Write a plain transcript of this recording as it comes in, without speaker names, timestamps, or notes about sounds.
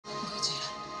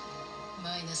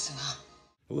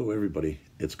Hello everybody,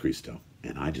 it's Christo,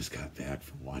 and I just got back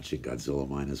from watching Godzilla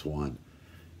Minus One.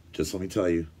 Just let me tell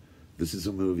you, this is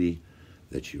a movie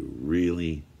that you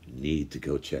really need to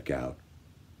go check out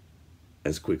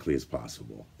as quickly as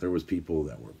possible. There was people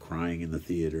that were crying in the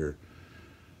theater,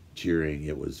 cheering.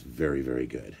 It was very, very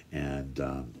good. And,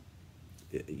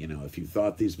 you know, if you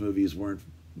thought these movies weren't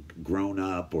grown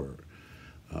up or,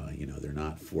 you know, they're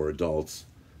not for adults,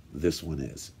 this one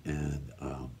is. And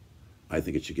I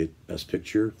think it should get Best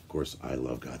Picture. Of course, I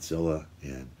love Godzilla,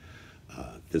 and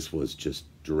this was just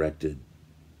directed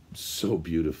so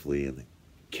beautifully, and the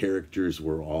characters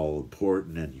were all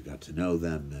important, and you got to know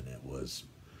them, and it was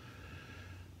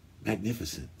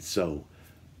magnificent. So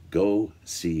go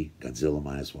see Godzilla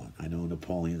Minus One. I know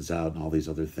Napoleon's out and all these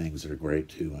other things that are great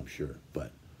too, I'm sure,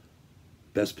 but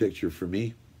Best Picture for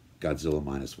me, Godzilla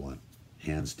Minus One,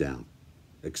 hands down.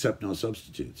 Accept no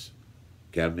substitutes.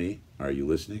 Academy, are you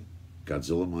listening?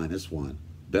 Godzilla Minus One,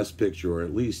 Best Picture, or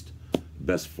at least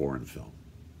Best Foreign Film.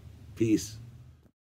 Peace.